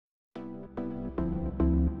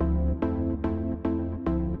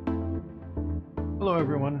Hello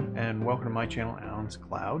everyone, and welcome to my channel, Alan's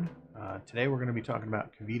Cloud. Today we're going to be talking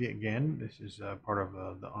about Kavita again. This is part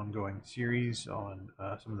of the ongoing series on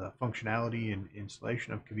some of the functionality and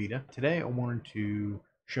installation of Kavita. Today I wanted to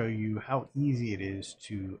show you how easy it is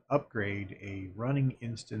to upgrade a running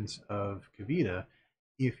instance of Kavita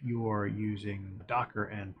if you are using Docker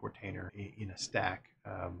and Portainer in a stack,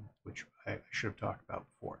 which I should have talked about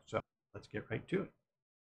before. So let's get right to it.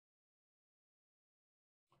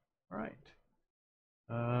 All right.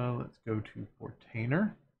 Let's go to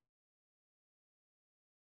Portainer.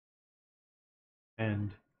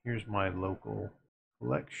 And here's my local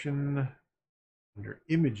collection. Under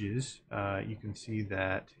images, you can see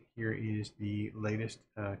that here is the latest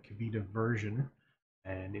Kavita version.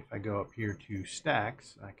 And if I go up here to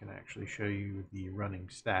stacks, I can actually show you the running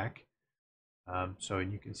stack. So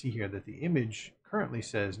you can see here that the image currently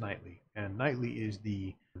says nightly, and nightly is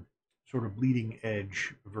the sort of bleeding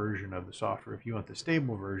edge version of the software. If you want the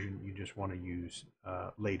stable version, you just want to use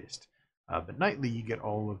latest. But nightly, you get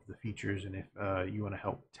all of the features, and if you want to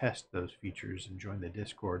help test those features and join the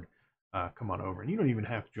Discord, come on over. And you don't even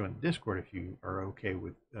have to join the Discord if you are okay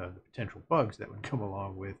with the potential bugs that would come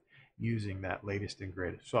along with using that latest and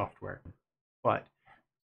greatest software. But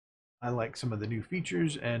I like some of the new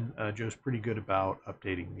features, and Joe's pretty good about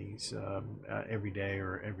updating these every day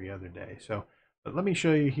or every other day. So but let me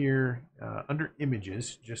show you here under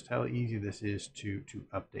images just how easy this is to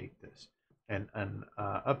update this. And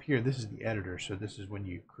up here, this is the editor. So this is when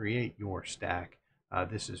you create your stack.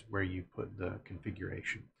 This is where you put the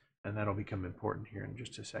configuration. And that'll become important here in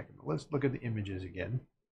just a second. But let's look at the images again.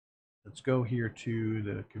 Let's go here to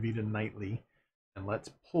the Kavita Nightly, and let's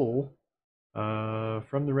pull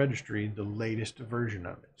from the registry the latest version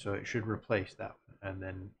of it. So it should replace that one. And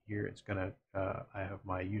then here it's going to, I have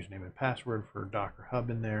my username and password for Docker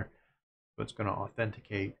Hub in there. So it's going to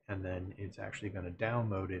authenticate, and then it's actually going to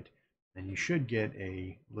download it. And you should get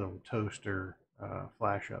a little toaster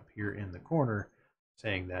flash up here in the corner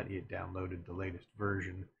saying that it downloaded the latest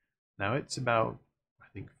version. Now it's about, I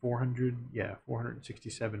think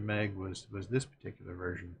 467 meg was this particular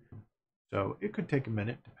version. So it could take a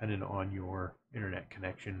minute depending on your internet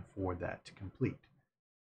connection for that to complete.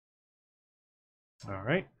 All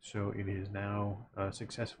right, so it is now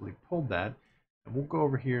successfully pulled that. And we'll go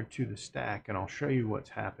over here to the stack, and I'll show you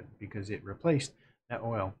what's happened because it replaced that.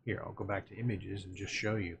 Well, here, I'll go back to images and just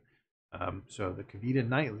show you. So the Kavita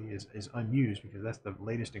Nightly is unused because that's the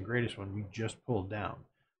latest and greatest one we just pulled down.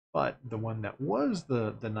 But the one that was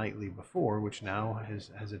the nightly before, which now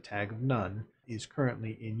has a tag of none, is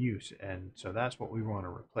currently in use. And so that's what we want to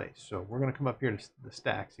replace. So we're going to come up here to the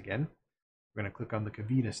stacks again. We're going to click on the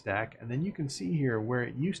Kavita stack. And then you can see here where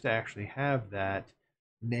it used to actually have that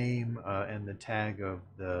name and the tag of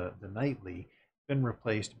the nightly been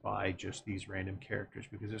replaced by just these random characters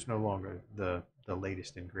because it's no longer the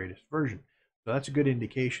latest and greatest version. So that's a good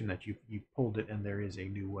indication that you pulled it and there is a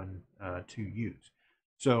new one to use.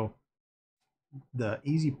 So the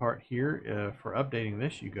easy part here for updating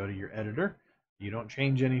this, you go to your editor. You don't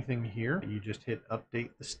change anything here. You just hit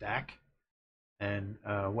update the stack. And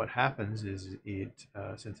what happens is it,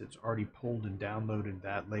 since it's already pulled and downloaded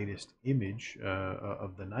that latest image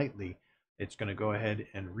of the nightly, it's going to go ahead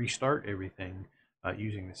and restart everything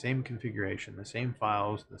using the same configuration, the same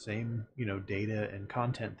files, the same data and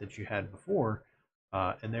content that you had before.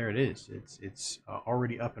 And there it is. It's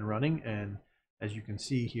already up and running. And as you can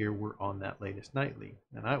see here, we're on that latest nightly.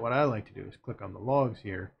 And what I like to do is click on the logs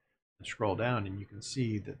here and scroll down, and you can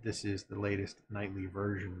see that this is the latest nightly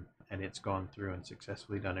version, and it's gone through and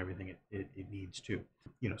successfully done everything it needs to.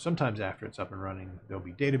 Sometimes after it's up and running, there'll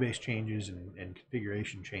be database changes and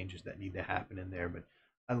configuration changes that need to happen in there, but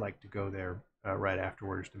I like to go there right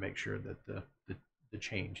afterwards to make sure that the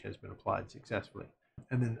change has been applied successfully.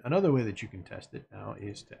 And then another way that you can test it now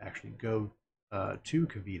is to actually go to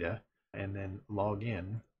Kavita and then log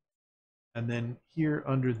in. And then here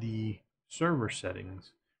under the server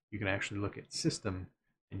settings, you can actually look at system,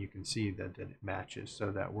 and you can see that it matches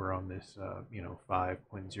so that we're on this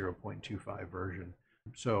 5.0.25 version.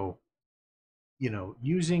 So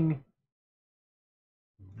using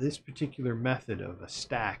this particular method of a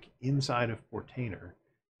stack inside of Portainer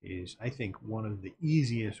is, I think, one of the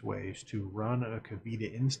easiest ways to run a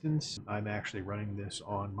Kavita instance. I'm actually running this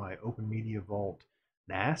on my Open Media Vault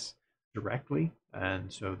NAS directly,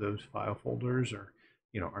 and so those file folders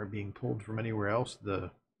aren't being pulled from anywhere else.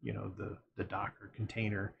 The Docker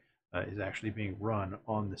container is actually being run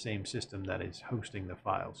on the same system that is hosting the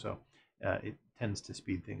file, so it tends to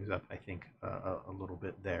speed things up, I think, a little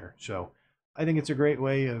bit there. So I think it's a great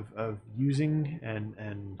way of using and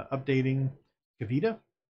updating Kavita.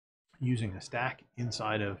 using a stack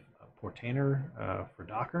inside of Portainer for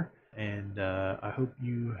Docker. And I hope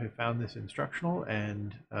you have found this instructional.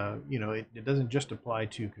 And it doesn't just apply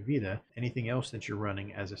to Kavita. Anything else that you're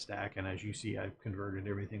running as a stack, and as you see, I've converted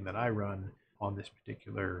everything that I run on this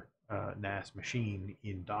particular NAS machine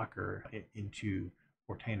in Docker into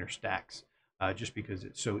Portainer stacks. Just because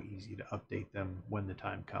it's so easy to update them when the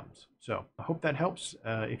time comes. So I hope that helps.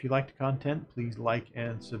 If you like the content, please like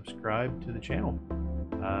and subscribe to the channel.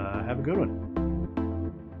 Have a good one.